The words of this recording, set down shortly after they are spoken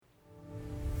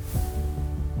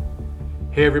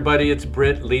Hey everybody, it's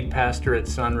Britt, lead pastor at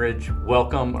Sunridge.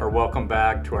 Welcome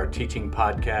back to our teaching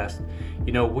podcast.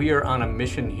 You know, we are on a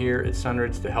mission here at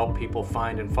Sunridge to help people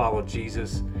find and follow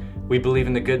Jesus. We believe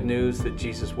in the good news that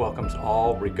Jesus welcomes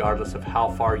all, regardless of how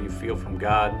far you feel from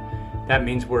God. That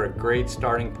means we're a great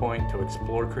starting point to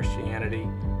explore Christianity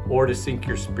or to sink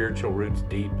your spiritual roots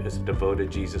deep as a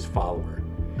devoted Jesus follower.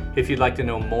 If you'd like to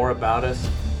know more about us,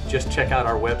 just check out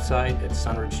our website at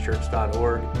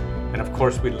sunridgechurch.org. And of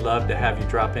course, we'd love to have you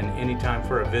drop in anytime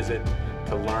for a visit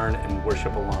to learn and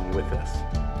worship along with us.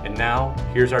 And now,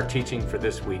 here's our teaching for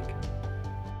this week.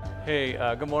 Hey,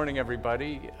 good morning,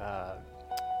 everybody.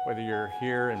 Whether you're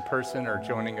here in person or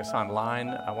joining us online,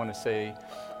 I want to say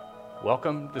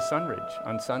welcome to Sunridge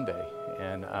on Sunday.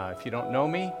 And if you don't know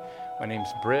me, my name's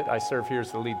Britt. I serve here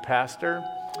as the lead pastor.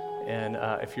 And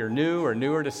if you're new or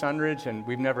newer to Sunridge and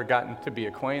we've never gotten to be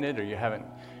acquainted or you haven't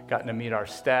gotten to meet our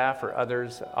staff or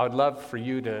others, I would love for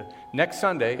you to, next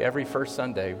Sunday, every first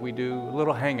Sunday, we do a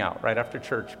little hangout right after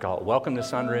church called Welcome to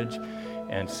Sunridge,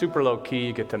 and super low key,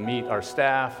 you get to meet our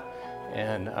staff,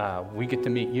 and we get to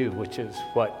meet you, which is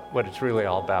what it's really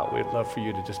all about. We'd love for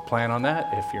you to just plan on that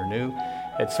if you're new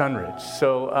at Sunridge.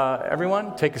 So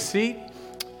everyone, take a seat,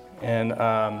 and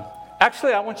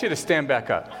actually, I want you to stand back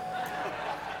up.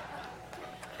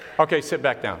 Okay, sit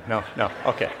back down. No,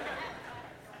 okay.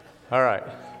 All right.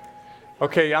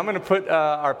 Okay, I'm going to put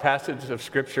our passage of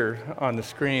Scripture on the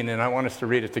screen, and I want us to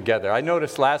read it together. I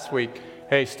noticed last week,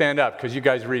 hey, stand up, because you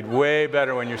guys read way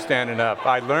better when you're standing up.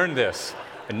 I learned this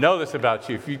and know this about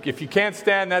you. If you can't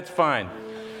stand, that's fine.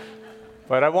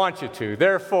 But I want you to.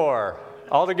 Therefore,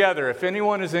 all together, if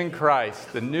anyone is in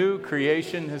Christ, the new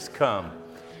creation has come.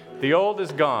 The old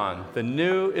is gone, the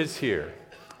new is here.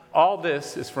 All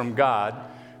this is from God,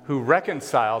 who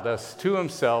reconciled us to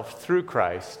himself through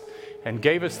Christ, and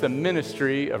gave us the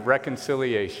ministry of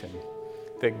reconciliation,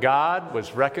 that God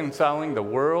was reconciling the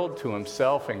world to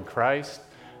himself in Christ,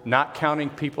 not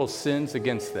counting people's sins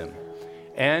against them.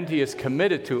 And he has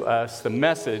committed to us the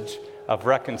message of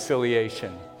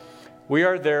reconciliation. We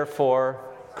are therefore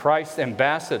Christ's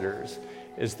ambassadors,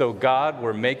 as though God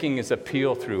were making his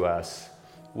appeal through us.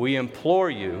 We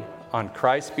implore you, on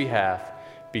Christ's behalf,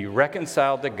 be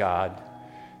reconciled to God.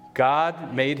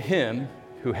 God made him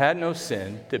who had no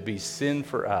sin to be sin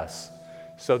for us,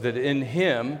 so that in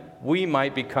him we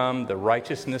might become the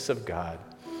righteousness of God.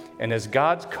 And as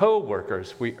God's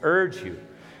co-workers, we urge you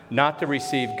not to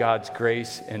receive God's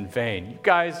grace in vain. You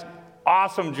guys,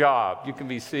 awesome job. You can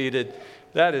be seated.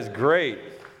 That is great.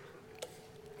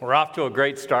 We're off to a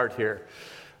great start here.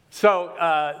 So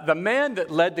the man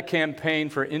that led the campaign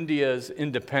for India's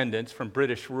independence from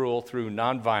British rule through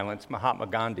nonviolence, Mahatma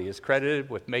Gandhi, is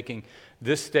credited with making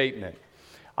this statement: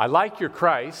 I like your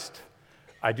Christ,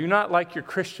 I do not like your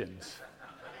Christians.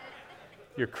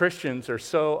 Your Christians are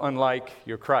so unlike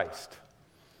your Christ.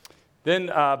 Then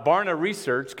Barna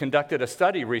Research conducted a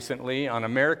study recently on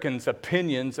Americans'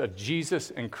 opinions of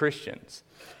Jesus and Christians.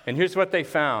 And here's what they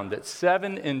found, that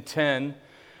 7 in 10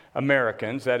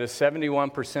 Americans, that is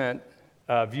 71%,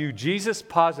 view Jesus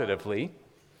positively,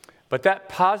 but that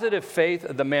positive faith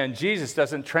of the man Jesus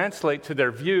doesn't translate to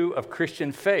their view of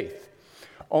Christian faith.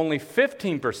 Only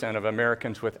 15% of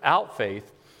Americans without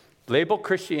faith label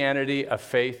Christianity a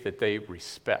faith that they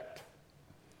respect.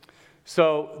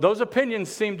 So those opinions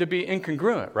seem to be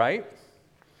incongruent, right?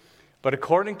 But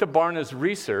according to Barna's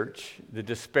research, the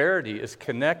disparity is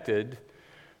connected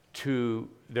to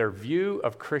their view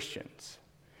of Christians.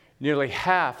 Nearly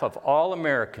half of all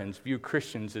Americans view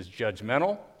Christians as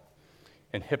judgmental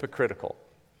and hypocritical.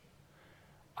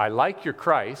 I like your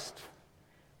Christ,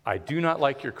 I do not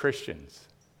like your Christians.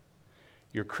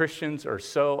 Your Christians are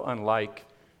so unlike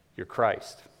your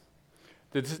Christ.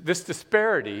 This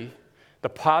disparity, the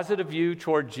positive view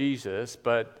toward Jesus,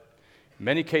 but in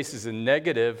many cases a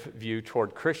negative view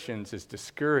toward Christians, is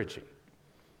discouraging.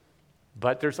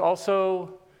 But there's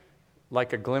also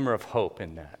like a glimmer of hope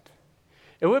in that.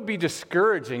 It would be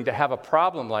discouraging to have a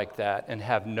problem like that and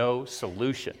have no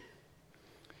solution.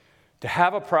 To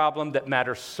have a problem that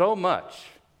matters so much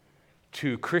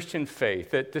to Christian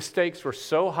faith, that the stakes were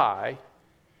so high,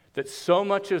 that so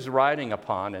much is riding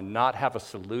upon, and not have a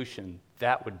solution,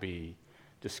 that would be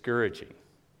discouraging.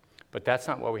 But that's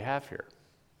not what we have here.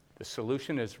 The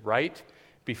solution is right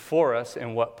before us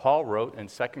in what Paul wrote in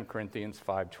 2 Corinthians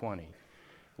 5:20.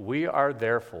 We are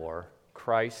therefore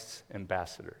Christ's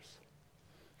ambassadors.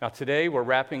 Now today we're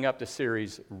wrapping up the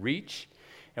series Reach,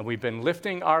 and we've been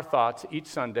lifting our thoughts each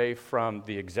Sunday from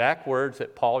the exact words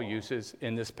that Paul uses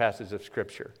in this passage of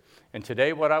Scripture. And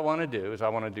today what I want to do is I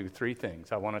want to do 3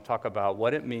 things. I want to talk about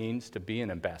what it means to be an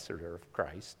ambassador of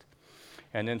Christ.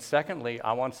 And then secondly,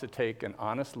 I want us to take an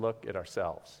honest look at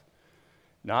ourselves.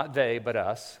 Not they, but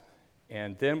us.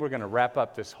 And then we're going to wrap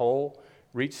up this whole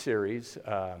Reach series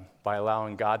by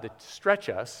allowing God to stretch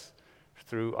us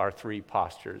through our three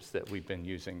postures that we've been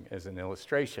using as an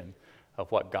illustration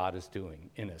of what God is doing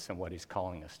in us and what he's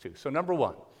calling us to. So number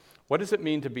one, what does it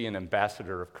mean to be an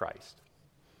ambassador of Christ?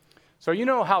 So you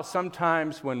know how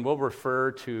sometimes when we'll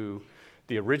refer to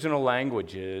the original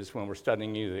languages, when we're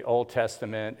studying either the Old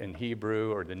Testament in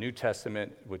Hebrew or the New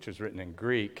Testament, which is written in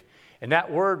Greek, and that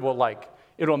word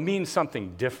it'll mean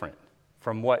something different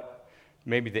from what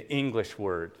maybe the English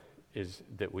word is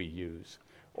that we use.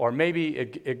 Or maybe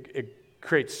it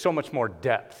creates so much more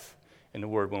depth in the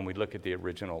word when we look at the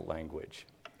original language.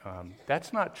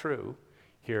 That's not true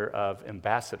here of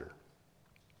ambassador.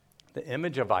 The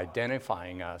image of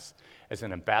identifying us as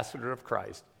an ambassador of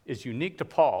Christ is unique to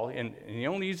Paul, and he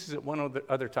only uses it one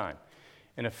other time,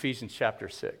 in Ephesians chapter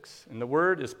 6. And the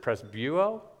word is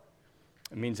presbyuo.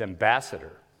 It means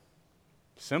ambassador.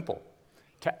 Simple.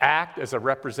 To act as a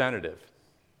representative.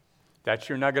 That's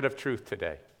your nugget of truth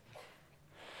today.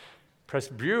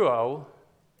 Presbyuo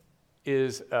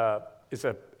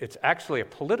it's actually a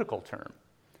political term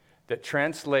that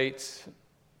translates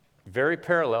very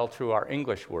parallel to our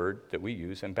English word that we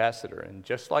use, ambassador. And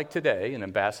just like today, an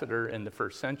ambassador in the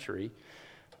first century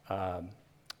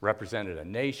represented a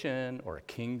nation or a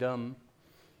kingdom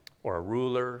or a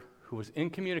ruler who was in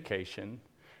communication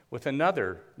with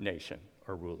another nation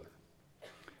or ruler.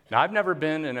 Now, I've never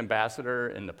been an ambassador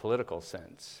in the political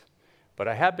sense, but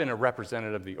I have been a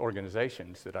representative of the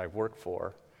organizations that I've worked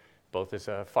for, both as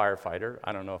a firefighter.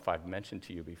 I don't know if I've mentioned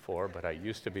to you before, but I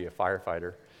used to be a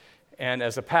firefighter, and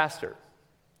as a pastor.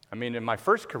 I mean, in my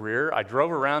first career, I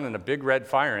drove around in a big red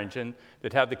fire engine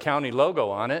that had the county logo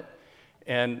on it,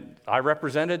 and I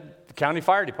represented the county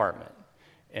fire department.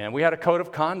 And we had a code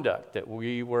of conduct that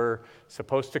we were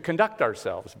supposed to conduct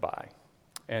ourselves by.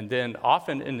 And then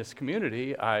often in this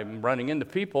community, I'm running into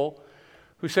people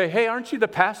who say, hey, aren't you the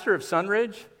pastor of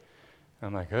Sunridge?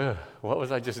 I'm like, what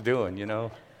was I just doing, you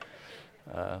know?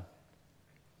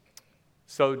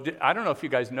 So I don't know if you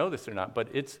guys know this or not, but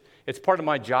it's part of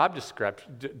my job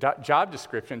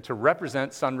description to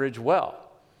represent Sunridge well.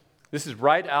 This is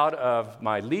right out of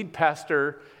my lead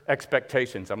pastor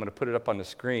expectations. I'm going to put it up on the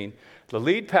screen. The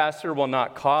lead pastor will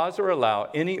not cause or allow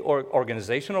any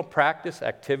organizational practice,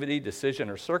 activity, decision,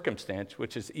 or circumstance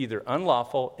which is either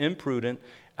unlawful, imprudent,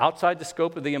 outside the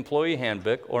scope of the employee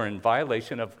handbook, or in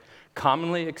violation of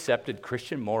commonly accepted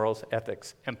Christian morals,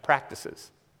 ethics, and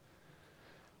practices.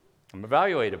 I'm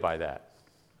evaluated by that.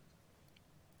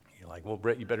 You're like, well,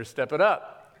 Britt, you better step it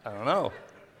up. I don't know.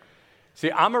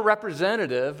 See, I'm a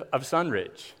representative of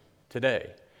Sunridge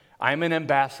today. I'm an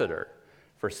ambassador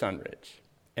for Sunridge.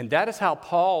 And that is how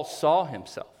Paul saw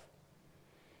himself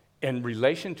in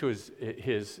relation to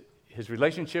his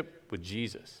relationship with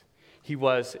Jesus. He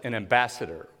was an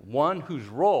ambassador, one whose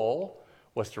role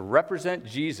was to represent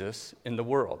Jesus in the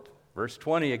world. Verse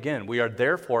 20 again, we are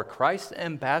therefore Christ's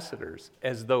ambassadors,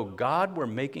 as though God were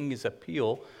making his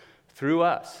appeal through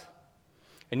us.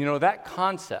 And you know, that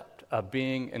concept of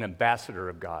being an ambassador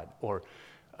of God or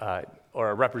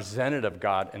a representative of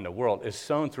God in the world is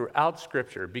sown throughout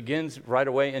Scripture. It begins right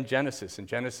away in Genesis. In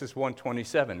Genesis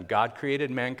 1:27, God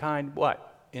created mankind,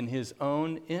 what? In his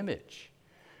own image.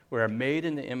 We are made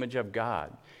in the image of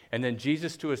God. And then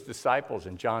Jesus to his disciples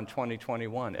in John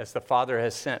 20:21, as the Father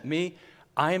has sent me,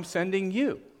 I am sending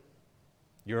you.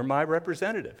 You're my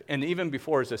representative. And even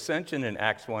before his ascension in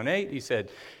Acts 1:8, he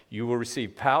said, you will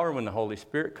receive power when the Holy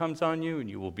Spirit comes on you, and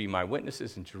you will be my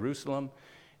witnesses in Jerusalem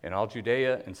and all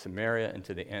Judea and Samaria and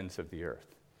to the ends of the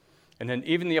earth. And then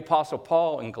even the Apostle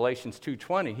Paul in Galatians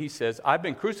 2:20, he says, I've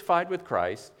been crucified with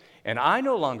Christ, and I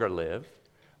no longer live,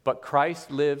 but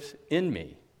Christ lives in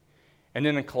me. And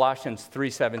then in Colossians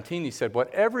 3:17, he said,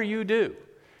 whatever you do,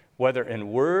 whether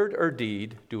in word or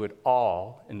deed, do it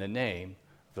all in the name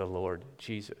of the Lord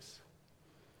Jesus.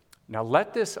 Now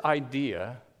let this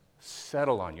idea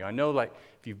settle on you. I know, like,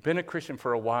 if you've been a Christian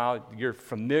for a while, you're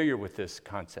familiar with this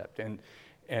concept, and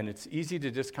it's easy to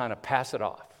just kind of pass it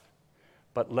off.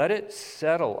 But let it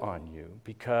settle on you,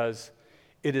 because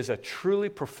it is a truly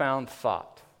profound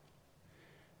thought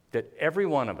that every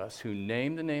one of us who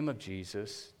name the name of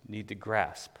Jesus need to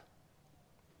grasp.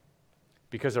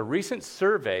 Because a recent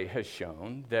survey has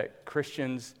shown that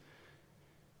Christians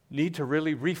need to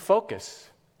really refocus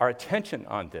our attention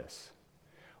on this.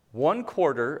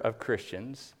 1/4 of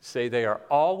Christians say they are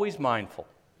always mindful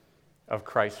of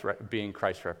being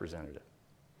Christ's representative.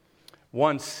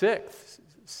 1/6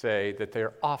 say that they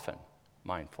are often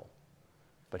mindful.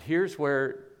 But here's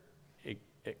where it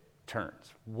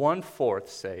turns. 1/4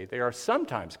 say they are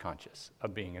sometimes conscious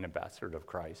of being an ambassador of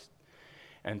Christ.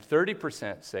 And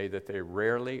 30% say that they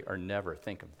rarely or never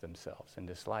think of themselves in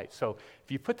this light. So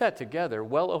if you put that together,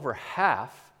 well over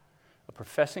half of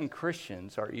professing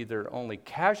Christians are either only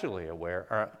casually aware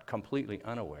or completely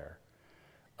unaware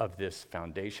of this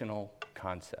foundational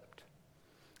concept.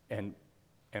 And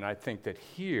I think that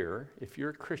here, if you're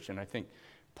a Christian, I think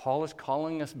Paul is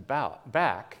calling us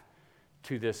back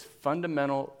to this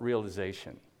fundamental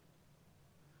realization.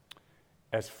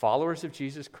 As followers of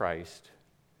Jesus Christ,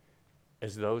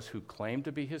 as those who claim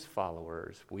to be his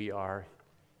followers, we are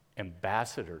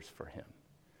ambassadors for him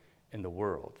in the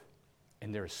world.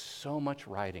 And there's so much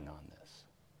writing on this.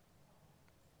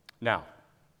 Now,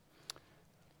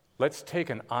 let's take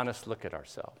an honest look at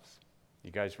ourselves. You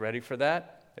guys ready for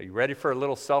that? Are you ready for a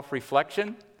little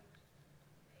self-reflection?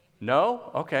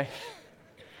 No? Okay.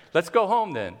 Let's go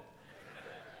home then.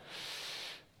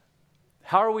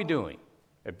 How are we doing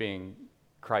at being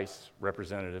Christ's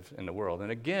representative in the world?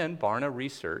 And again, Barna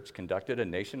Research conducted a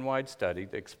nationwide study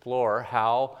to explore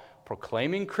how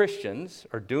proclaiming Christians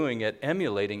are doing at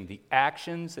emulating the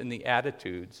actions and the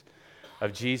attitudes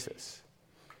of Jesus.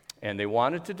 And they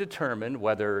wanted to determine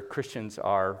whether Christians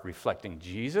are reflecting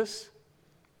Jesus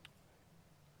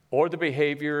or the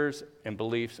behaviors and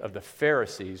beliefs of the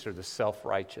Pharisees or the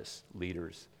self-righteous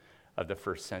leaders of the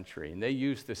first century. And they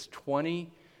used this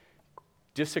 20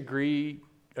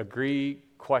 agree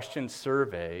question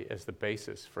survey as the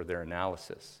basis for their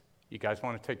analysis. You guys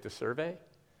want to take the survey?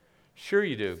 Sure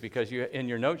you do, because in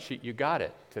your note sheet you got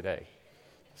it today.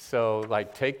 So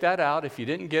take that out. If you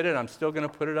didn't get it, I'm still going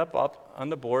to put it up on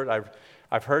the board.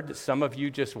 I've heard that some of you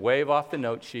just wave off the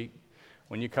note sheet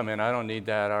when you come in. I don't need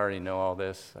that. I already know all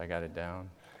this. I got it down.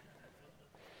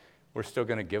 We're still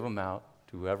going to give them out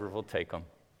to whoever will take them,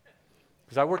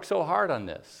 because I worked so hard on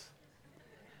this.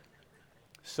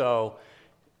 So,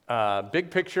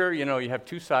 big picture, you have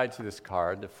two sides to this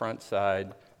card. The front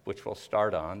side, which we'll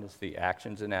start on, is the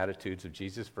actions and attitudes of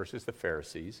Jesus versus the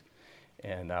Pharisees.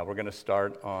 And we're going to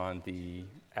start on the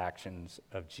actions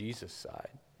of Jesus'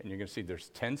 side. And you're going to see there's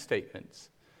 10 statements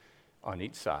on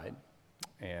each side.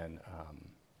 And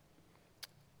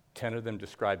 10 of them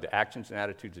describe the actions and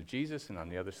attitudes of Jesus. And on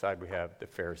the other side, we have the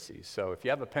Pharisees. So if you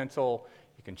have a pencil,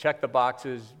 you can check the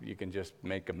boxes. You can just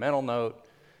make a mental note.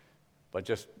 But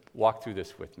just walk through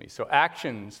this with me. So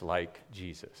actions like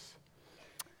Jesus.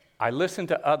 I listen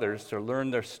to others to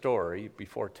learn their story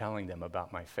before telling them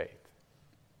about my faith.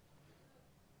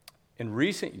 In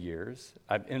recent years,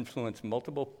 I've influenced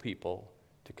multiple people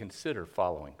to consider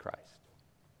following Christ.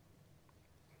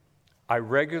 I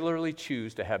regularly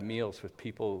choose to have meals with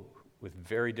people with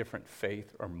very different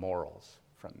faith or morals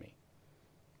from me.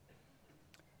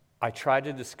 I try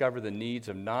to discover the needs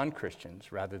of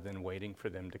non-Christians rather than waiting for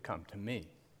them to come to me.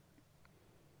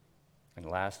 And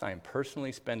last, I am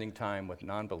personally spending time with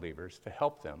non-believers to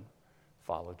help them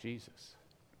follow Jesus.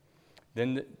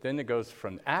 Then it goes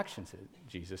from actions of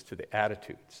Jesus to the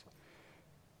attitudes.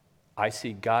 I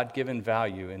see God-given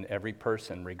value in every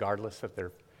person, regardless of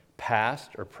their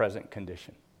past or present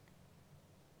condition.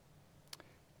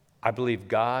 I believe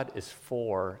God is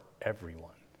for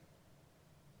everyone.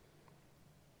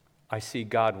 I see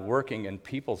God working in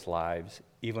people's lives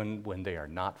even when they are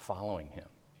not following him.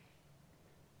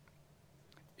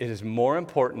 It is more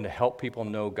important to help people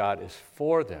know God is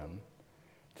for them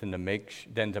than to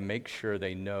make sure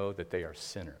they know that they are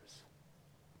sinners.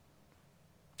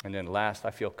 And then last,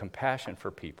 I feel compassion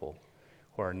for people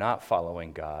who are not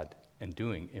following God and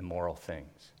doing immoral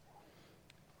things.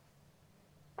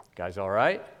 Guys, all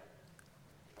right?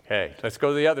 Okay, let's go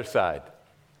to the other side.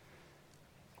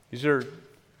 These are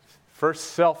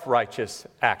first self-righteous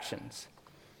actions.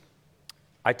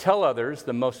 I tell others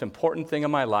the most important thing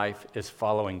in my life is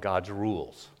following God's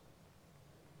rules.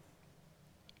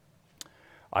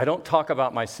 I don't talk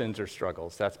about my sins or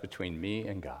struggles. That's between me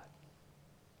and God.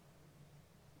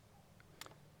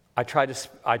 I try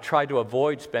to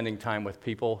avoid spending time with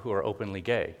people who are openly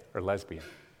gay or lesbian.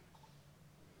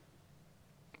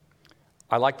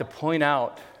 I like to point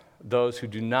out those who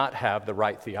do not have the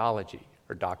right theology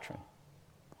or doctrine.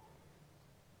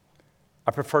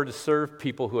 I prefer to serve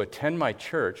people who attend my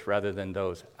church rather than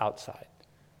those outside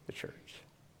the church.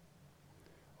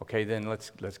 Okay, then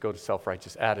let's go to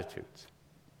self-righteous attitudes.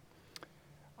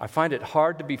 I find it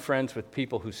hard to be friends with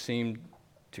people who seem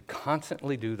to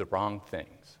constantly do the wrong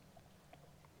things.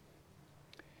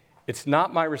 It's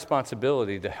not my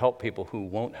responsibility to help people who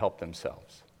won't help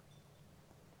themselves.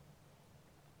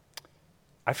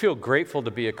 I feel grateful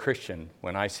to be a Christian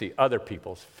when I see other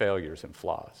people's failures and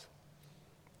flaws.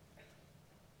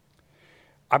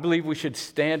 I believe we should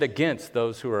stand against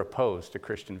those who are opposed to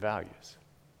Christian values.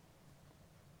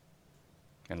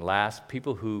 And last,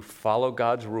 people who follow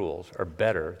God's rules are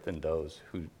better than those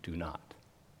who do not.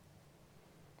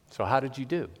 So how did you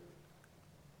do?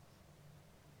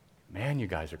 Man, you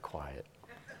guys are quiet.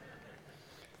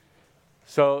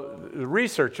 So the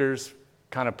researchers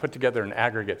kind of put together an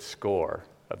aggregate score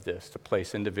of this to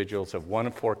place individuals of 1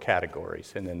 of 4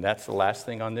 categories, and then that's the last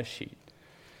thing on this sheet.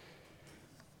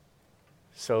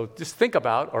 So just think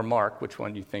about or mark which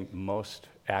one you think most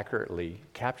accurately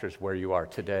captures where you are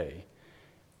today.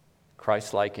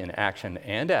 Christ-like in action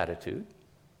and attitude.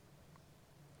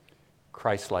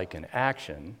 Christ-like in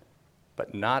action,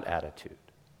 but not attitude.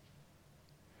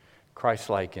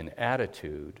 Christ-like in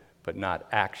attitude, but not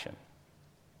action.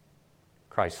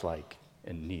 Christ-like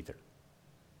in neither.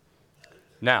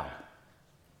 Now,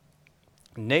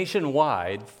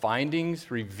 nationwide,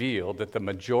 findings revealed that the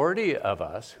majority of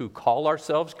us who call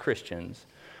ourselves Christians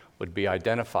would be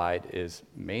identified as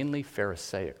mainly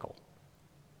Pharisaical.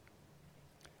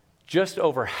 Just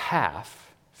over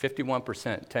half,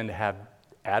 51%, tend to have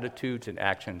attitudes and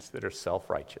actions that are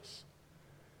self-righteous.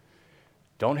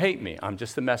 Don't hate me. I'm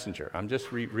just the messenger. I'm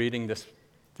just reading this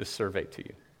survey to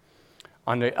you.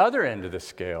 On the other end of the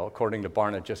scale, according to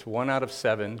Barna, just 1 out of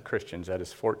 7 Christians, that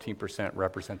is 14%,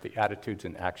 represent the attitudes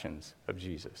and actions of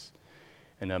Jesus.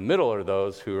 In the middle are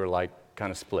those who are like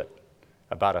kind of split.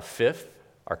 About a fifth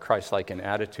are Christ-like in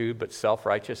attitude, but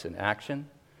self-righteous in action.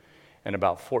 And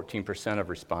about 14% of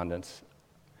respondents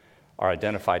are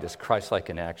identified as Christ-like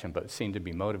in action, but seem to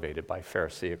be motivated by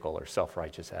Pharisaical or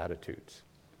self-righteous attitudes.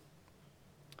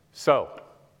 So,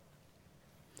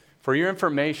 for your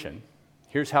information,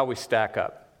 here's how we stack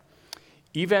up.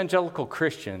 Evangelical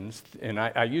Christians, and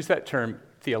I use that term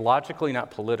theologically, not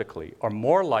politically, are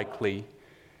more likely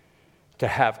to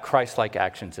have Christ-like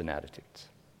actions and attitudes.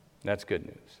 That's good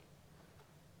news.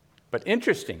 But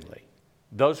interestingly,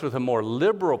 those with a more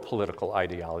liberal political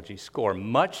ideology score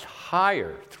much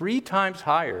higher, 3 times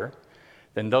higher,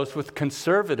 than those with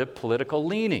conservative political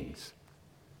leanings.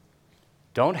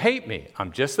 Don't hate me.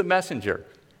 I'm just the messenger.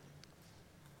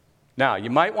 Now, you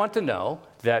might want to know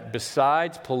that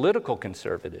besides political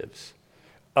conservatives,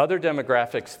 other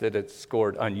demographics that have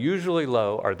scored unusually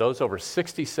low are those over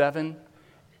 67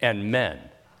 and men.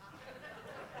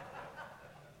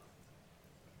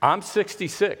 I'm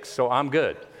 66, so I'm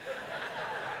good.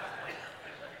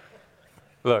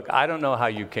 Look, I don't know how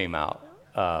you came out,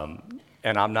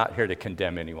 and I'm not here to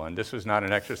condemn anyone. This was not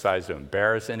an exercise to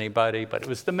embarrass anybody, but it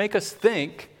was to make us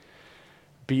think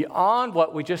beyond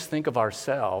what we just think of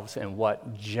ourselves and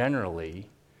what generally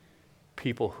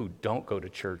people who don't go to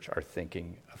church are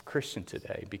thinking of Christian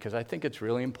today. Because I think it's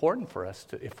really important for us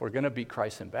to, if we're going to be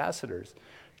Christ's ambassadors,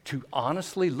 to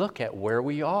honestly look at where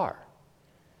we are.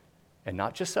 And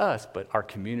not just us, but our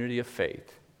community of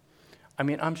faith. I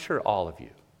mean, I'm sure all of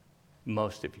you,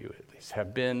 most of you at least,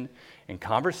 have been in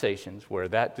conversations where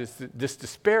this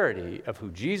disparity of who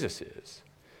Jesus is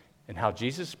and how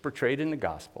Jesus is portrayed in the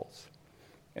Gospels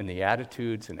and the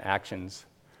attitudes and actions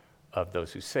of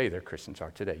those who say they're Christians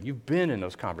are today. You've been in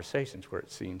those conversations where it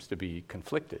seems to be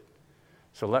conflicted.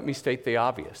 So let me state the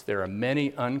obvious. There are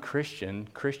many unchristian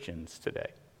Christians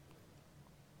today.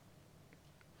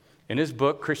 In his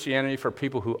book, Christianity for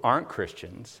People Who Aren't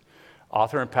Christians,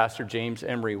 author and pastor James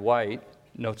Emery White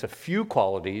notes a few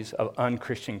qualities of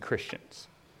unchristian Christians.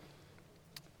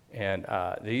 And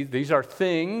these are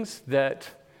things that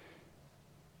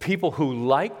people who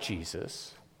like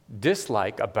Jesus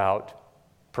dislike about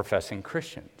professing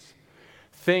Christians.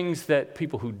 Things that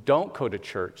people who don't go to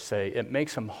church say it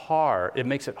makes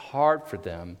it hard for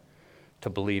them to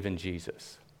believe in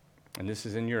Jesus. And this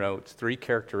is in your notes, 3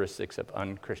 characteristics of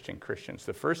unchristian Christians.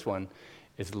 The first one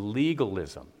is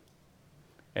legalism.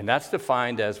 And that's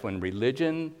defined as when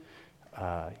religion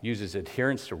uses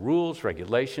adherence to rules,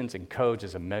 regulations, and codes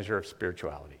as a measure of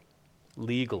spirituality.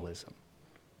 Legalism.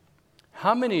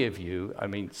 How many of you,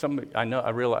 I'm going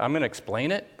to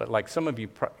explain it, but like some of you,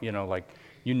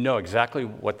 you know exactly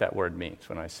what that word means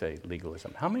when I say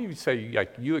legalism. How many of you say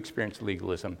you experienced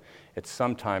legalism at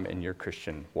some time in your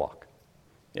Christian walk?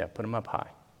 Yeah, put them up high.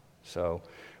 So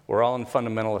we're all in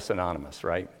Fundamentalists Anonymous,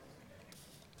 right?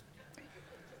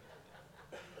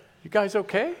 You guys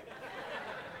okay?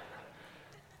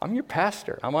 I'm your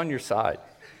pastor. I'm on your side.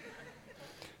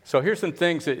 So here's some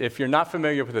things that if you're not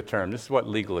familiar with the term, this is what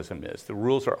legalism is. The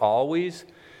rules are always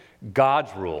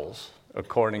God's rules,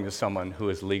 according to someone who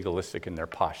is legalistic in their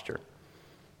posture.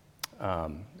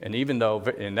 And even though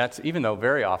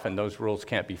very often those rules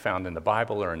can't be found in the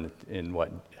Bible or in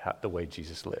the way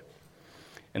Jesus lived.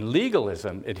 In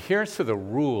legalism, adherence to the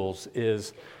rules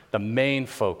is the main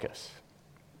focus.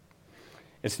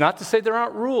 It's not to say there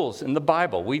aren't rules in the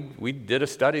Bible. We did a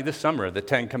study this summer of the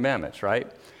Ten Commandments,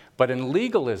 right? But in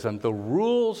legalism, the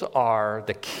rules are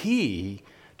the key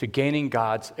to gaining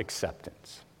God's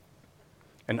acceptance.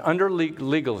 And under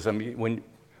legalism,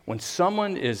 when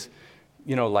someone is,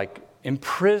 like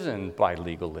imprisoned by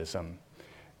legalism,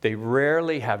 they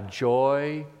rarely have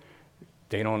joy.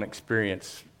 They don't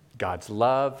experience God's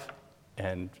love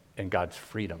and God's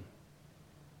freedom.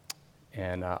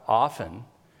 And often,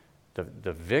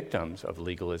 the victims of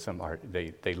legalism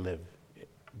they live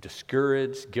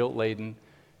discouraged, guilt-laden,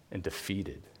 and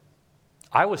defeated.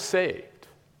 I was saved.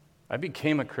 I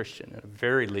became a Christian in a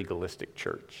very legalistic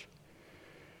church.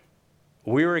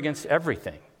 We were against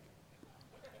everything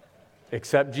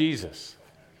except Jesus.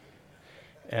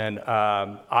 And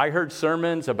I heard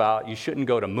sermons about you shouldn't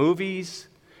go to movies.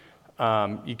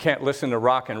 You can't listen to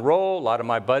rock and roll. A lot of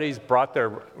my buddies brought their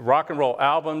rock and roll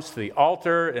albums to the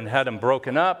altar and had them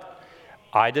broken up.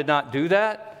 I did not do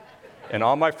that, and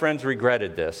all my friends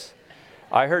regretted this.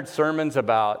 I heard sermons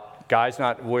about guys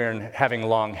not having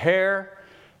long hair.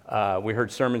 We heard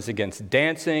sermons against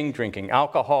dancing, drinking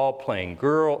alcohol,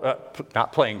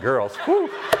 not playing girls.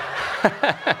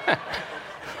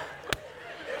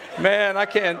 Man, I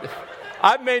can't.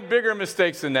 I've made bigger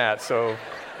mistakes than that. So,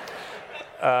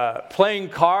 playing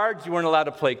cards, you weren't allowed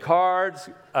to play cards.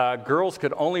 Girls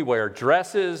could only wear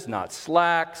dresses, not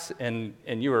slacks. And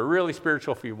you were really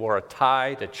spiritual if you wore a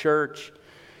tie to church.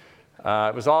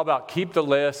 It was all about keep the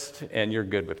list and you're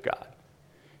good with God.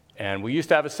 And we used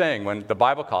to have a saying when the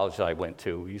Bible college I went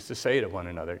to, we used to say to one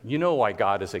another, you know why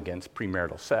God is against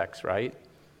premarital sex, right?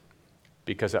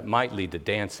 Because it might lead to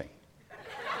dancing.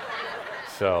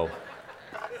 So,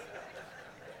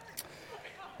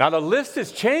 now the list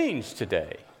has changed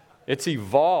today. It's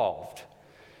evolved,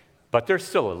 but there's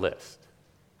still a list.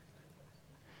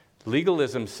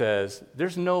 Legalism says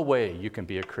there's no way you can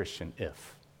be a Christian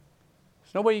if.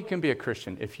 There's no way you can be a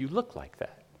Christian if you look like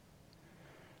that,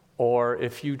 or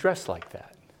if you dress like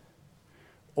that,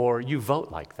 or you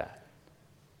vote like that,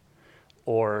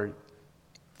 or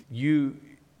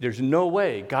there's no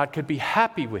way God could be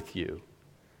happy with you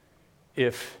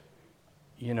if,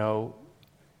 you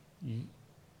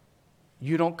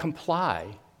don't comply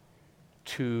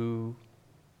to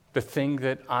the thing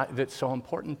that's so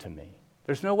important to me.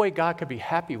 There's no way God could be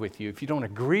happy with you if you don't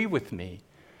agree with me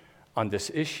on this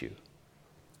issue.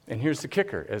 And here's the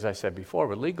kicker, as I said before,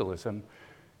 with legalism,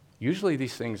 usually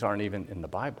these things aren't even in the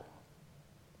Bible.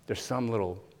 There's some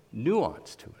little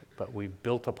nuance to it, but we've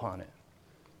built upon it.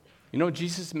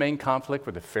 Jesus' main conflict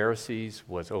with the Pharisees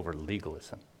was over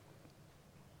legalism.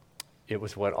 It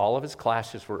was what all of his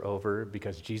clashes were over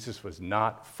because Jesus was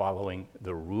not following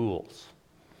the rules.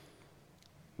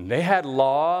 And they had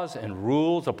laws and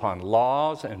rules upon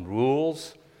laws and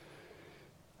rules,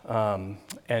 and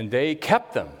they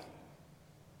kept them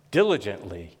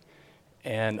diligently.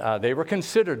 And they were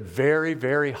considered very,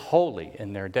 very holy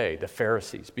in their day, the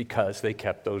Pharisees, because they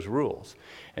kept those rules.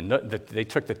 And they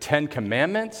took the 10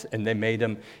 Commandments and they made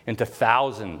them into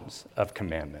thousands of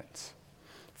commandments.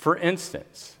 For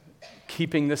instance,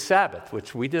 keeping the Sabbath,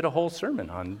 which we did a whole sermon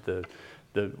on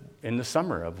in the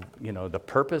summer of, the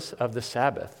purpose of the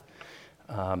Sabbath.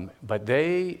 But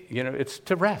it's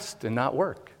to rest and not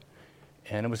work.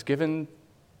 And it was given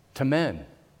to men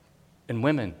and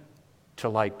women to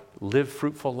live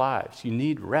fruitful lives. You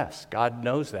need rest. God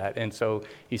knows that. And so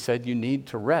he said you need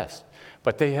to rest.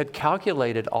 But they had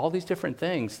calculated all these different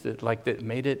things that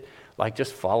made it like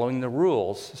just following the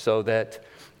rules so that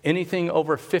anything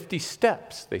over 50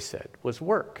 steps, they said, was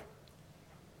work.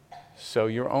 So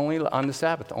you're only, on the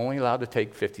Sabbath, only allowed to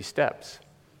take 50 steps.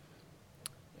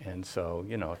 And so,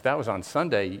 if that was on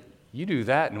Sunday, you do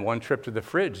that in one trip to the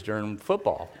fridge during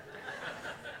football.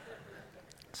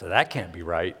 So that can't be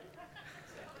right.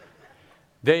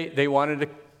 They wanted to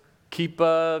keep,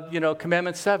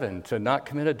 Commandment 7, to not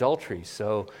commit adultery.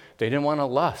 So they didn't want to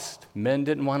lust. Men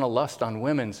didn't want to lust on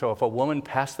women. So if a woman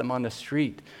passed them on the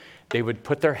street, they would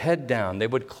put their head down, they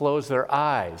would close their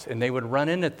eyes, and they would run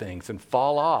into things and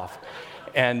fall off.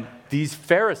 And these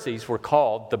Pharisees were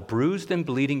called the bruised and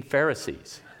bleeding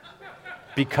Pharisees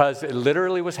because it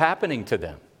literally was happening to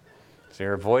them. So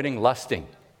they're avoiding lusting.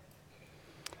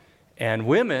 And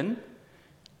women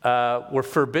were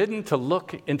forbidden to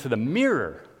look into the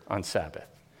mirror on Sabbath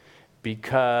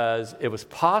because it was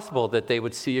possible that they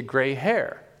would see a gray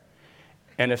hair.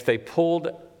 And if they pulled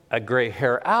a gray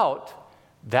hair out,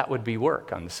 that would be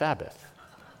work on the Sabbath.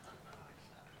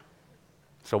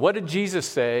 So what did Jesus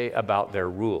say about their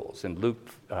rules? In Luke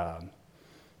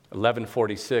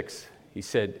 11:46, he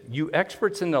said, "You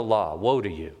experts in the law, woe to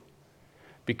you.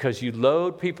 because you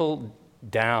load people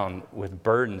down with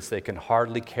burdens they can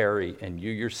hardly carry, and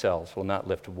you yourselves will not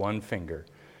lift one finger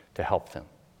to help them.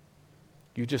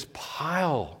 You just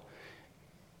pile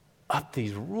up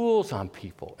these rules on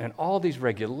people and all these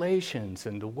regulations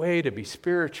and the way to be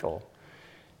spiritual.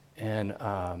 And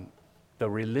the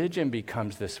religion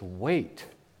becomes this weight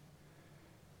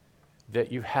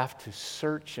that you have to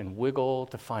search and wiggle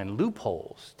to find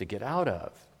loopholes to get out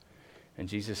of. And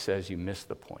Jesus says you miss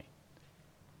the point.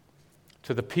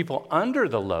 To the people under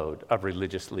the load of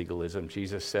religious legalism,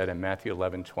 Jesus said in Matthew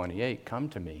 11:28, "Come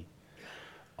to me,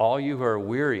 all you who are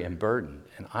weary and burdened,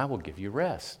 and I will give you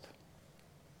rest."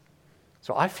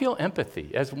 So I feel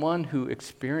empathy. As one who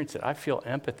experienced it, I feel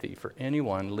empathy for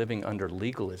anyone living under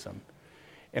legalism.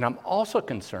 And I'm also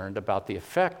concerned about the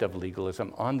effect of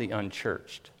legalism on the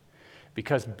unchurched.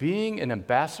 Because being an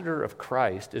ambassador of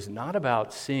Christ is not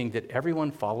about seeing that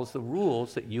everyone follows the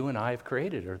rules that you and I have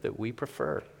created or that we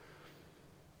prefer.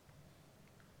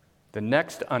 The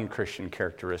next unchristian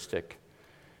characteristic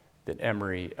that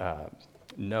Emery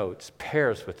notes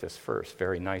pairs with this first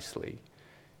very nicely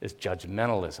is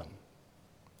judgmentalism.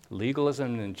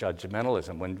 Legalism and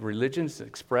judgmentalism, when religion is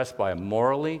expressed by a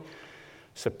morally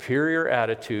superior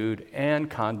attitude and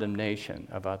condemnation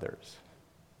of others.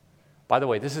 By the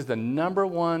way, this is the number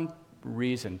one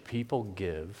reason people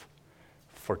give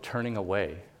for turning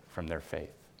away from their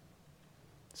faith.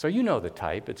 So you know the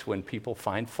type. It's when people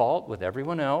find fault with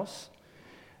everyone else.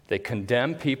 They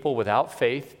condemn people without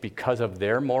faith because of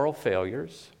their moral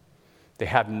failures. They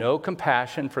have no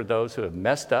compassion for those who have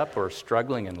messed up or are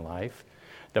struggling in life.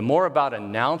 They're more about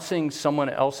announcing someone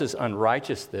else's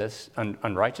unrighteousness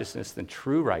than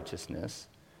true righteousness.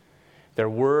 Their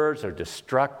words are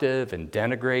destructive and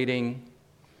denigrating,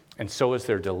 and so is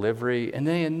their delivery. And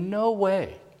they in no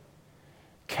way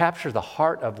capture the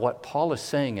heart of what Paul is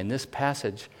saying in this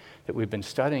passage that we've been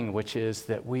studying, which is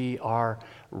that we are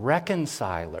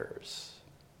reconcilers.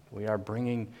 We are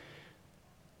bringing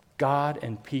God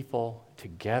and people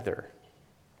together.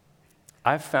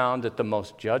 I've found that the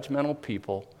most judgmental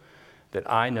people that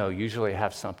I know usually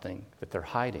have something that they're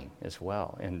hiding as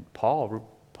well. And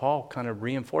Paul kind of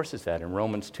reinforces that in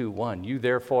Romans 2:1. You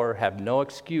therefore have no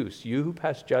excuse, you who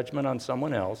pass judgment on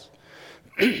someone else,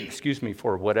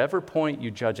 for whatever point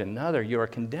you judge another, you are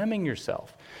condemning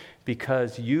yourself,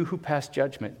 because you who pass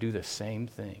judgment do the same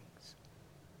things.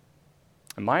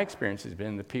 And my experience has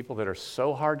been the people that are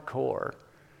so hardcore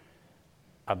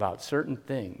about certain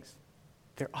things,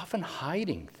 they're often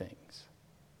hiding things.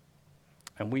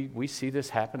 And we see this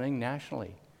happening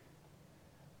nationally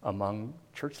among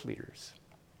church leaders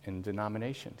in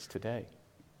denominations today.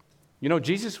 You know,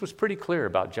 Jesus was pretty clear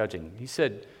about judging. He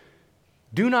said,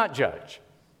 "Do not judge,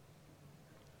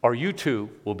 or you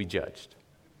too will be judged."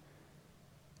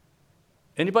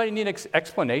 Anybody need an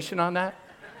explanation on that?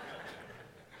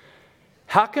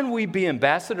 How can we be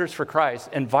ambassadors for Christ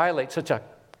and violate such a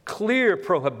clear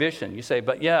prohibition? You say,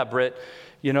 "But yeah, Britt,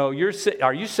 you know,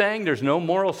 are you saying there's no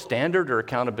moral standard or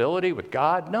accountability with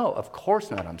God?" No, of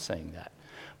course not, I'm saying that.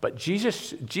 But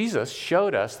Jesus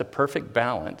showed us the perfect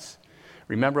balance.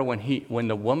 Remember when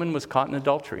the woman was caught in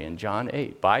adultery in John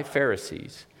 8 by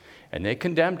Pharisees, and they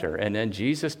condemned her, and then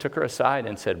Jesus took her aside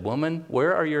and said, "Woman,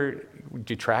 where are your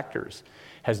detractors?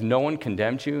 Has no one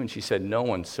condemned you?" And she said, "No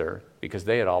one, sir," because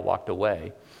they had all walked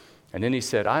away. And then he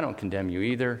said, "I don't condemn you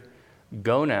either.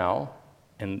 Go now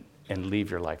and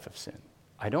leave your life of sin.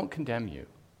 I don't condemn you,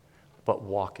 but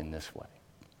walk in this way."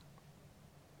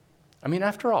 I mean,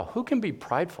 after all, who can be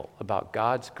prideful about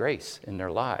God's grace in their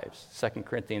lives? 2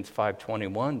 Corinthians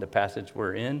 5:21, the passage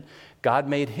we're in, God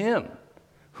made him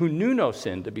who knew no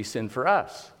sin to be sin for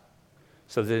us,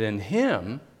 so that in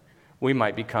him we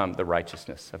might become the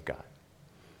righteousness of God.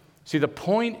 See, the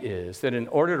point is that in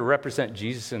order to represent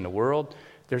Jesus in the world,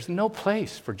 there's no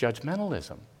place for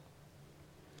judgmentalism.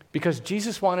 Because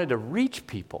Jesus wanted to reach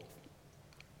people,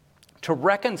 to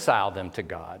reconcile them to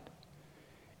God.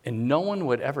 And no one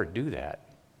would ever do that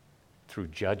through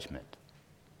judgment,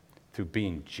 through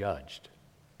being judged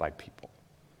by people.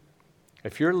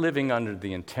 If you're living under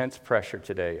the intense pressure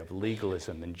today of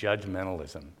legalism and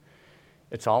judgmentalism,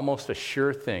 it's almost a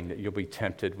sure thing that you'll be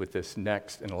tempted with this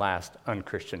next and last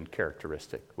unchristian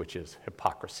characteristic, which is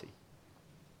hypocrisy.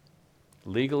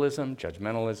 Legalism,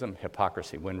 judgmentalism,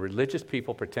 hypocrisy. When religious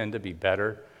people pretend to be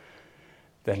better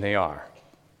than they are.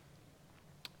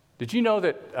 Did you know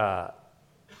that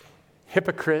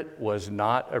hypocrite was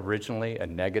not originally a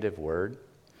negative word?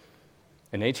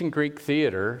 In ancient Greek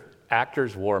theater,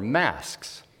 actors wore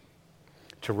masks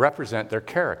to represent their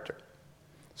character.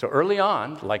 So early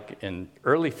on, like in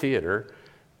early theater,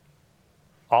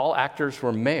 all actors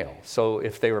were male. So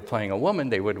if they were playing a woman,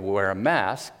 they would wear a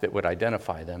mask that would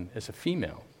identify them as a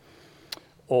female.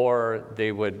 Or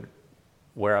they would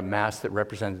wear a mask that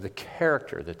represented the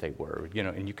character that they were.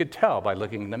 And you could tell by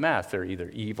looking at the mask, they're either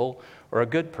evil or a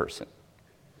good person.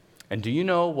 And do you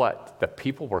know what the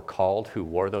people were called who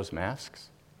wore those masks?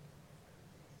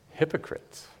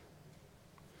 Hypocrites.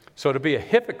 So to be a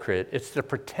hypocrite, it's to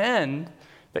pretend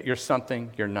that you're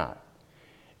something you're not.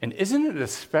 And isn't it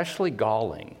especially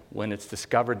galling when it's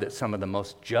discovered that some of the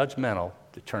most judgmental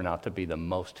turn out to be the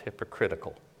most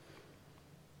hypocritical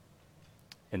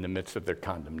in the midst of their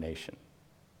condemnation?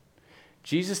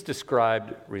 Jesus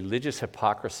described religious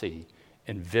hypocrisy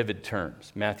in vivid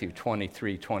terms. Matthew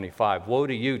 23:25. Woe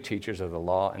to you, teachers of the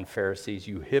law and Pharisees,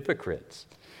 you hypocrites!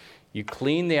 You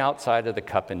clean the outside of the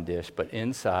cup and dish, but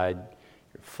inside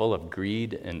you're full of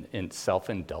greed and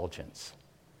self-indulgence.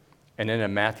 And then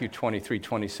in Matthew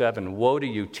 23:27, woe to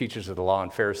you, teachers of the law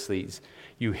and Pharisees,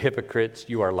 you hypocrites!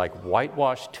 You are like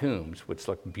whitewashed tombs, which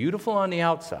look beautiful on the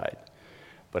outside,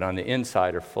 but on the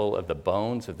inside are full of the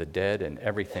bones of the dead and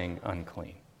everything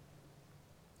unclean.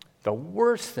 The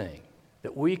worst thing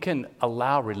that we can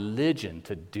allow religion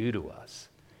to do to us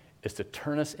is to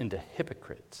turn us into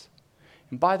hypocrites.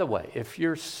 And by the way, if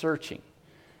you're searching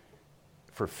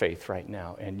for faith right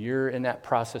now and you're in that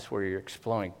process where you're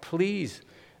exploring, please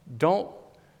don't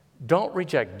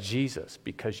reject Jesus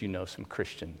because you know some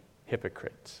Christian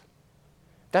hypocrites.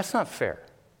 That's not fair,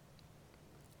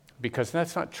 because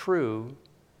that's not true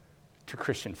to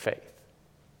Christian faith.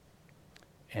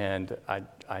 And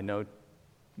I know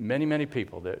many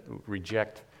people that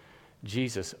reject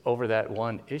Jesus over that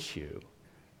one issue,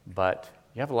 but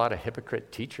you have a lot of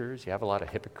hypocrite teachers, you have a lot of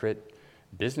hypocrite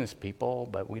business people,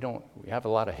 but we have a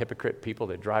lot of hypocrite people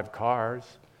that drive cars.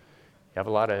 You have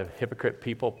a lot of hypocrite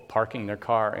people parking their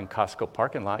car in Costco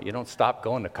parking lot. You don't stop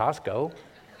going to Costco,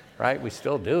 right? We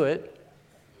still do it.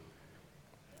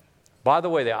 By the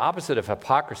way, the opposite of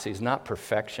hypocrisy is not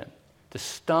perfection. To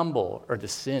stumble or to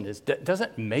sin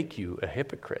doesn't make you a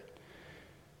hypocrite.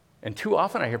 And too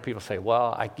often I hear people say,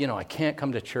 well, I can't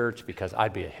come to church because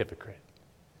I'd be a hypocrite.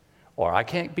 Or I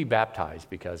can't be baptized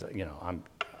because,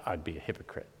 I'd be a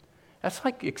hypocrite. That's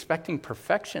like expecting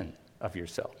perfection of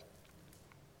yourself.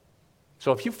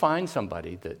 So if you find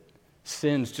somebody that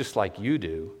sins just like you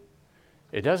do,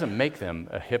 it doesn't make them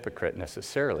a hypocrite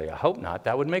necessarily. I hope not.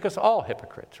 That would make us all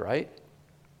hypocrites, right?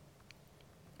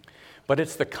 But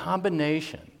it's the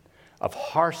combination of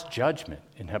harsh judgment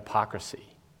and hypocrisy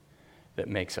that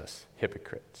makes us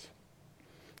hypocrites.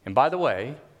 And by the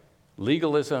way,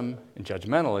 legalism and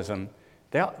judgmentalism,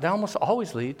 they almost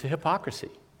always lead to hypocrisy.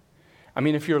 I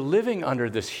mean, if you're living under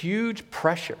this huge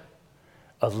pressure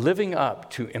of living up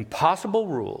to impossible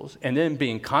rules and then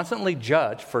being constantly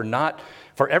judged for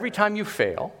every time you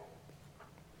fail,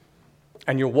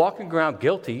 and you're walking around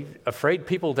guilty, afraid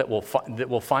people that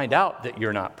will find out that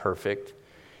you're not perfect,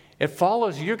 it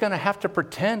follows you're going to have to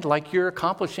pretend like you're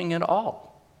accomplishing it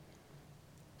all.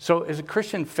 So as a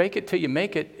Christian, fake it till you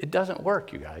make it, it doesn't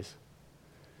work, you guys.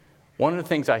 One of the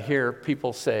things I hear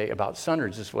people say about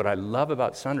Sunridge is what I love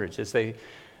about Sunridge is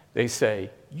they say,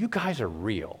 you guys are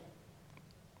real.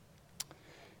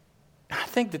 I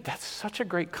think that that's such a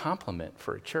great compliment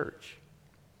for a church.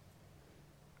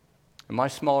 In my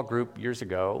small group years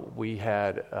ago, we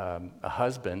had a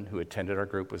husband who attended our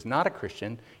group, was not a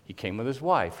Christian. He came with his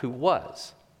wife, who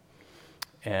was.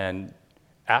 And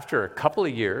after a couple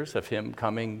of years of him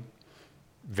coming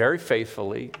very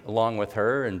faithfully along with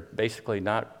her and basically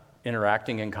not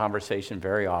interacting in conversation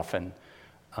very often,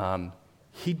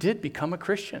 he did become a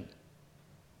Christian.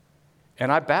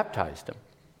 And I baptized him.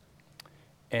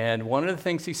 And one of the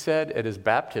things he said at his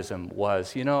baptism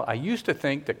was, I used to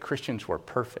think that Christians were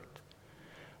perfect.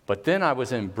 But then I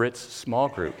was in Britt's small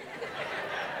group.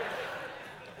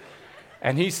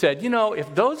 And he said,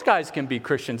 if those guys can be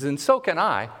Christians, then so can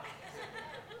I.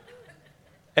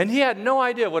 And he had no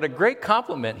idea what a great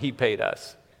compliment he paid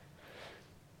us.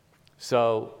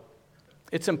 So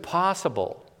it's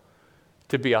impossible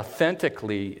to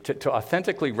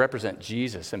authentically represent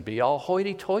Jesus and be all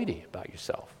hoity-toity about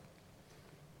yourself.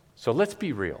 So let's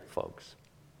be real, folks.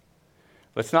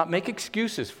 Let's not make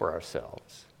excuses for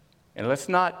ourselves. And let's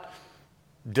not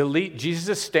delete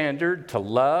Jesus' standard to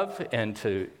love and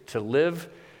to live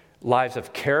lives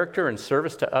of character and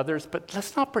service to others, but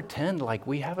let's not pretend like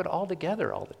we have it all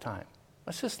together all the time.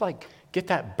 Let's just get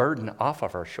that burden off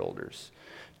of our shoulders.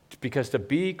 Because to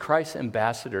be Christ's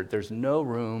ambassador, there's no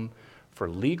room for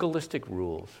legalistic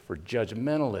rules, for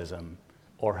judgmentalism,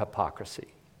 or hypocrisy.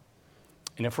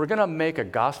 And if we're going to make a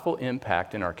gospel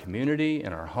impact in our community,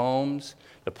 in our homes,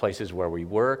 the places where we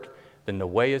work, then the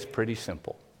way is pretty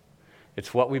simple.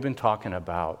 It's what we've been talking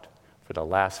about for the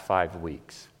last 5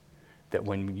 weeks. That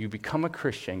when you become a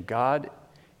Christian, God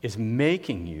is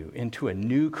making you into a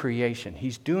new creation.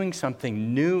 He's doing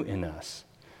something new in us.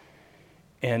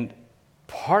 And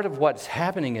part of what's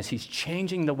happening is he's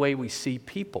changing the way we see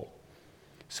people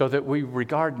so that we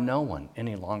regard no one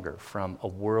any longer from a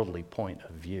worldly point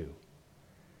of view.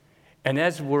 And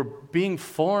as we're being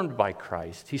formed by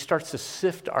Christ, he starts to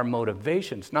sift our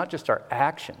motivations, not just our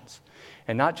actions,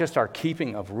 and not just our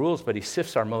keeping of rules, but he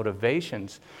sifts our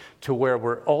motivations to where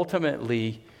we're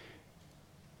ultimately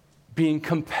being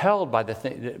compelled by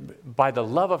the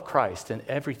love of Christ in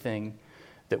everything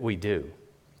that we do.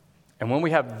 And when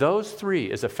we have those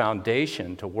three as a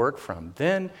foundation to work from,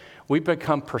 then we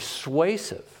become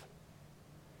persuasive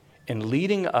in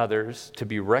leading others to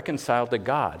be reconciled to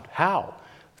God. How?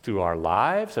 Through our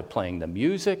lives of playing the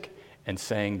music and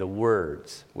saying the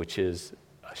words, which is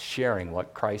sharing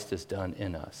what Christ has done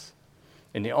in us.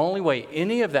 And the only way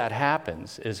any of that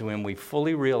happens is when we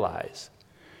fully realize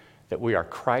that we are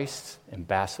Christ's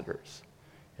ambassadors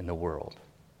in the world.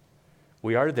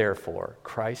 We are therefore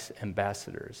Christ's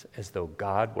ambassadors as though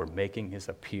God were making his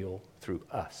appeal through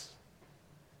us.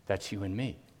 That's you and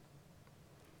me.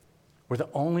 We're the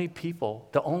only people,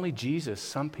 the only Jesus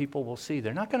some people will see.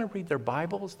 They're not going to read their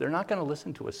Bibles. They're not going to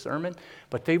listen to a sermon,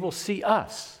 but they will see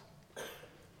us.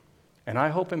 And I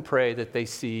hope and pray that they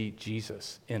see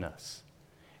Jesus in us.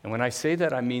 And when I say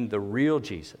that, I mean the real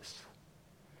Jesus.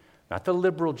 Not the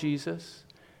liberal Jesus,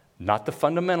 not the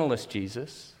fundamentalist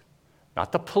Jesus,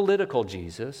 not the political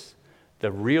Jesus,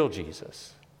 the real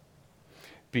Jesus.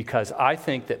 Because I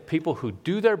think that people who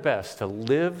do their best to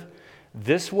live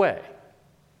this way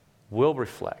will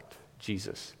reflect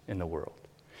Jesus in the world.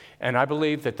 And I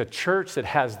believe that the church that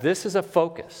has this as a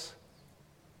focus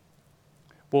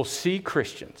will see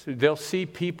Christians. They'll see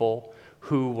people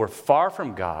who were far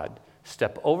from God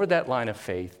step over that line of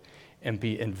faith and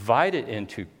be invited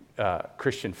into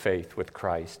Christian faith with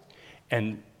Christ.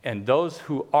 And those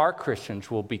who are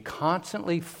Christians will be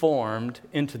constantly formed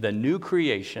into the new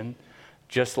creation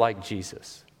just like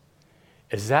Jesus.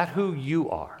 Is that who you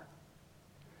are?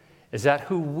 Is that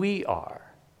who we are?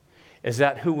 Is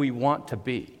that who we want to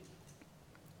be?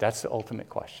 That's the ultimate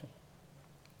question.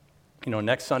 You know,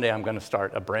 next Sunday I'm going to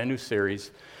start a brand new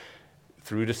series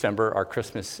through December, our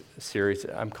Christmas series.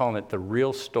 I'm calling it The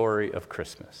Real Story of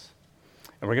Christmas.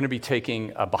 And we're going to be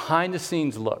taking a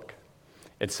behind-the-scenes look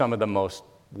at some of the most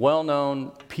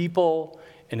well-known people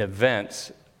and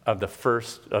events of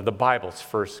the Bible's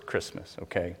first Christmas,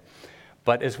 okay?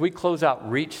 But as we close out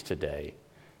Reach today,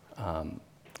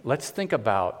 let's think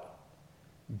about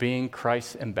being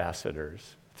Christ's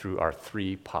ambassadors through our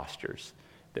three postures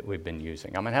that we've been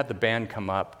using. I'm going to have the band come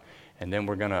up, and then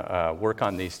we're going to work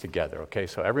on these together, okay?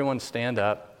 So everyone stand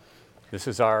up. This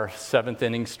is our 7th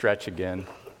inning stretch again.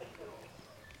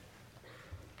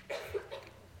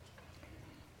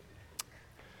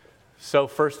 So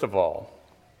first of all,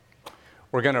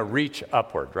 we're going to reach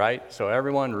upward, right? So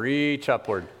everyone reach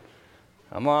upward.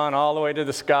 Come on, all the way to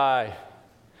the sky.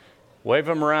 Wave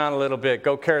them around a little bit.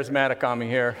 Go charismatic on me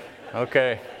here.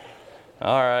 Okay.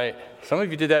 All right. Some of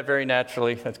you did that very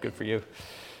naturally. That's good for you.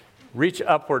 Reach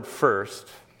upward first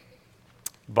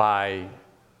by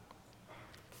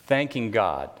thanking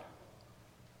God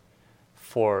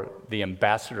for the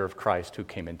ambassador of Christ who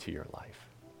came into your life.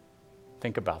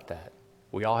 Think about that.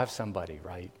 We all have somebody,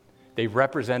 right? They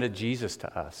represented Jesus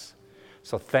to us.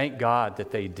 So thank God that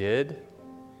they did.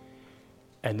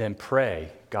 And then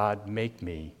pray, God, make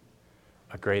me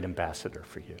a great ambassador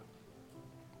for you.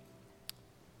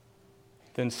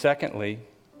 Then secondly,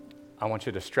 I want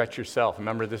you to stretch yourself.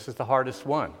 Remember, this is the hardest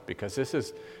one because this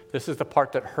is the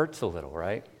part that hurts a little,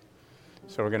 right?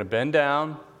 So we're going to bend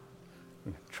down,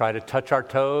 try to touch our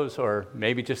toes or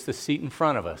maybe just the seat in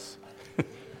front of us.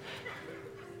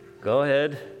 Go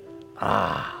ahead.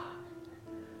 That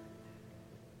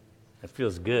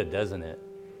feels good, doesn't it?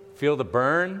 Feel the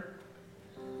burn?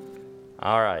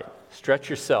 All right. Stretch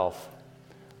yourself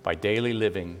by daily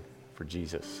living for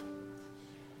Jesus.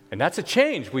 And that's a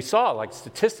change. We saw, like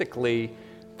statistically,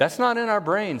 that's not in our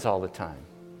brains all the time.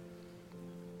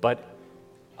 But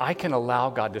I can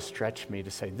allow God to stretch me to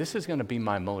say, this is going to be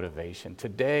my motivation.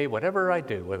 Today, whatever I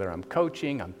do, whether I'm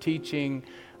coaching, I'm teaching,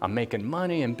 I'm making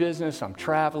money in business, I'm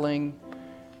traveling,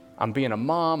 I'm being a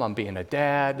mom, I'm being a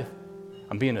dad,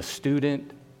 I'm being a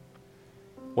student,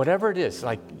 whatever it is,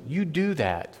 like you do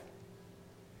that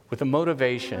with a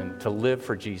motivation to live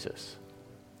for Jesus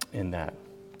in that.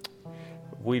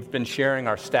 We've been sharing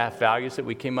our staff values that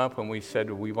we came up when we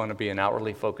said we want to be an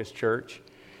outwardly focused church.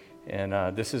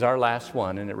 And this is our last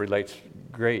one, and it relates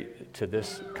great to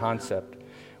this concept.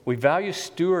 We value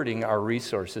stewarding our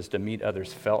resources to meet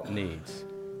others' felt needs,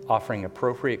 offering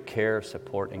appropriate care,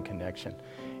 support, and connection.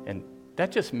 And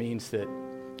that just means that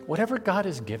whatever God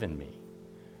has given me,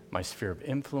 my sphere of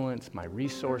influence, my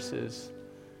resources,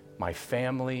 my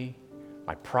family,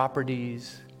 my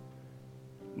properties,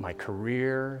 my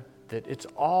career, that it's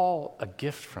all a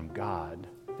gift from God,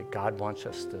 that God wants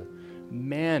us to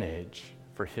manage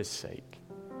for His sake.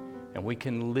 And we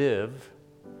can live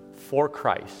for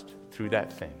Christ through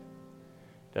that thing.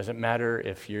 Doesn't matter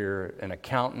if you're an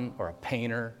accountant or a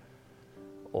painter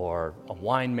or a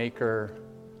winemaker,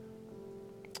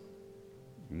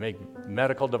 you make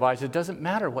medical devices. It doesn't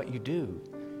matter what you do.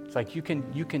 It's like you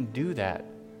can do that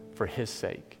for His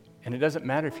sake. And it doesn't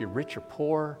matter if you're rich or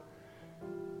poor,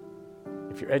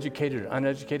 if you're educated or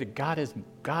uneducated, God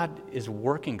is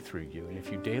working through you. And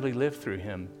if you daily live through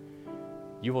Him,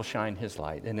 you will shine His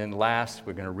light. And then last,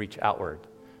 we're going to reach outward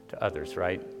to others,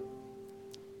 right?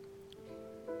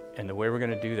 And the way we're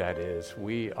going to do that is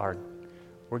we're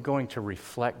going to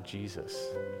reflect Jesus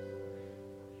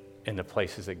in the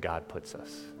places that God puts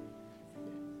us.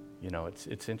 You know,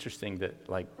 it's interesting that,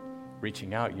 like,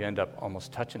 reaching out, you end up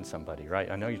almost touching somebody,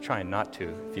 right? I know you're trying not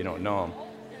to if you don't know them.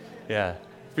 Yeah.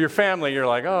 For your family, you're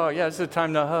like, oh, yeah, this is the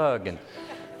time to hug.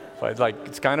 But like,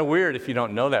 it's kind of weird if you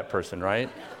don't know that person, right?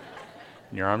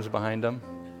 And your arms behind them.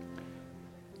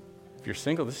 If you're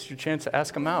single, this is your chance to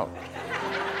ask them out.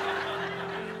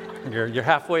 You're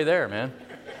halfway there, man.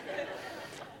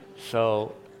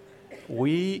 So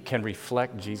we can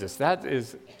reflect Jesus. That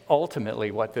is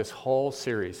ultimately what this whole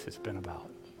series has been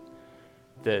about.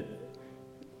 That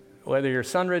whether you're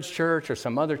Sunridge Church or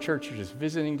some other church you're just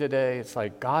visiting today, it's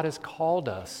like God has called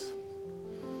us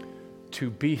to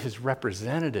be His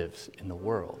representatives in the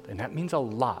world. And that means a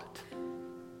lot.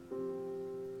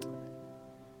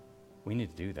 We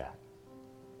need to do that.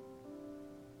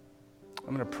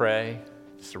 I'm going to pray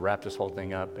just to wrap this whole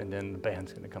thing up, and then the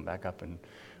band's going to come back up and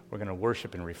we're going to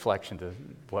worship in reflection to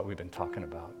what we've been talking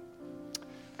about.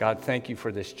 God, thank you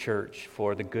for this church,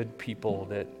 for the good people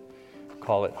that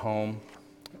call it home,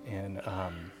 and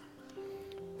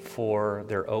for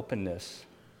their openness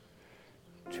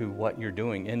to what you're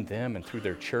doing in them and through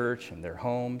their church and their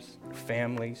homes, their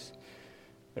families,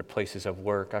 their places of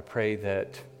work. I pray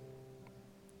that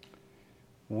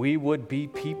we would be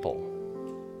people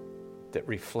that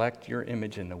reflect your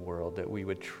image in the world, that we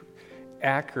would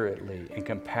accurately and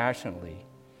compassionately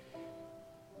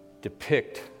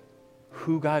depict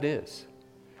who God is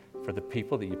for the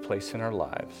people that you place in our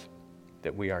lives,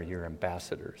 that we are your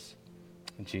ambassadors.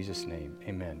 In Jesus' name,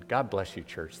 amen. God bless you,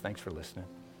 church. Thanks for listening.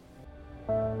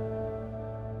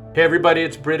 Hey, everybody,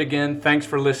 it's Britt again. Thanks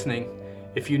for listening.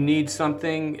 If you need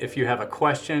something, if you have a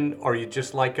question, or you'd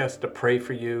just like us to pray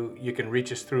for you, you can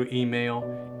reach us through email,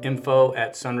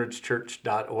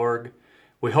 info@sunridgechurch.org.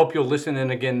 We hope you'll listen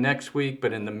in again next week,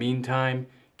 but in the meantime,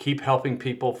 keep helping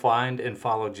people find and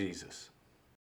follow Jesus.